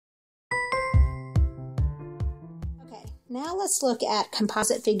Now let's look at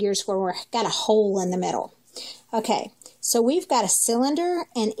composite figures where we've got a hole in the middle. Okay, so we've got a cylinder,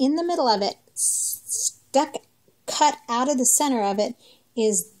 and in the middle of it, cut out of the center of it,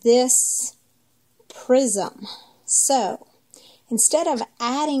 is this prism. So instead of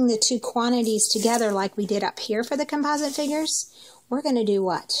adding the two quantities together like we did up here for the composite figures, we're going to do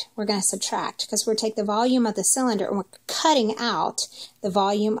what? We're going to subtract, because we're going to take the volume of the cylinder and we're cutting out the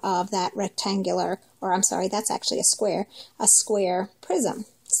volume of that rectangular, or I'm sorry, that's actually a square prism.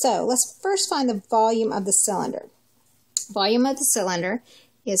 So let's first find the volume of the cylinder. Volume of the cylinder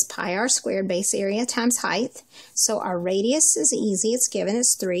is pi r squared, base area times height. So our radius is easy, it's given,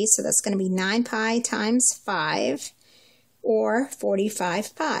 it's 3, so that's going to be 9 pi times 5, or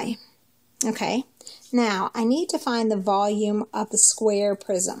 45 pi. Okay, now I need to find the volume of the square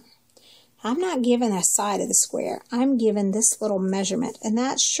prism. I'm not given a side of the square, I'm given this little measurement, and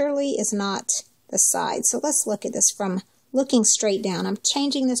that surely is not the side. So let's look at this from looking straight down. I'm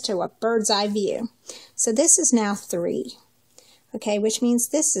changing this to a bird's eye view. So this is now 3, okay, which means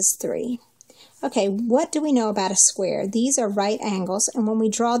this is 3. Okay, what do we know about a square? These are right angles, and when we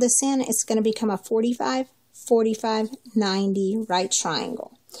draw this in, it's going to become a 45, 45, 90 right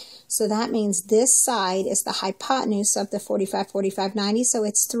triangle. So that means this side is the hypotenuse of the 45, 45, 90, so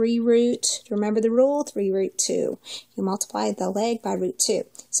it's 3 root, remember the rule? 3 root 2. You multiply the leg by root 2.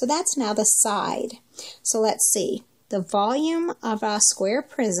 So that's now the side. So let's see. The volume of a square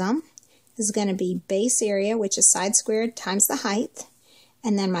prism is going to be base area, which is side squared, times the height.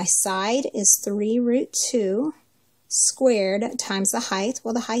 And then my side is 3 root 2 squared times the height.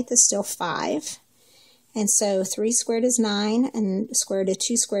 Well, the height is still 5. And so 3 squared is 9, and square root of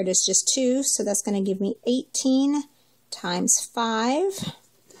 2 squared is just 2, so that's going to give me 18 times 5.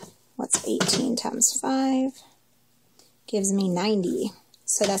 What's 18 times 5? Gives me 90.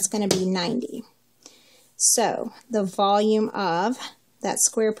 So that's going to be 90. So the volume of that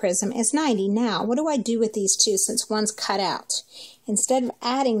square prism is 90. Now, what do I do with these two since one's cut out? Instead of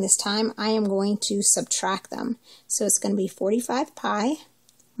adding this time, I am going to subtract them. So it's going to be 45 pi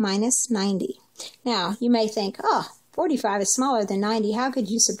minus 90. Now, you may think, oh, 45 is smaller than 90. How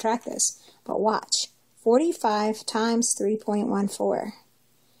could you subtract this? But watch. 45 times 3.14.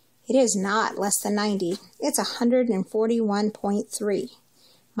 It is not less than 90. It's 141.3.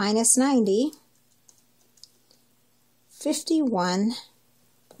 Minus 90,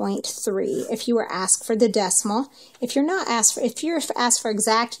 51.3. If you were asked for the decimal. If you're asked for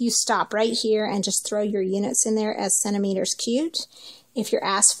exact, you stop right here and just throw your units in there as centimeters cubed. If you're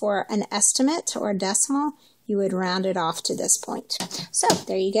asked for an estimate or a decimal, you would round it off to this point. So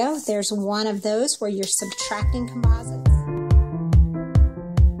there you go. There's one of those where you're subtracting composites.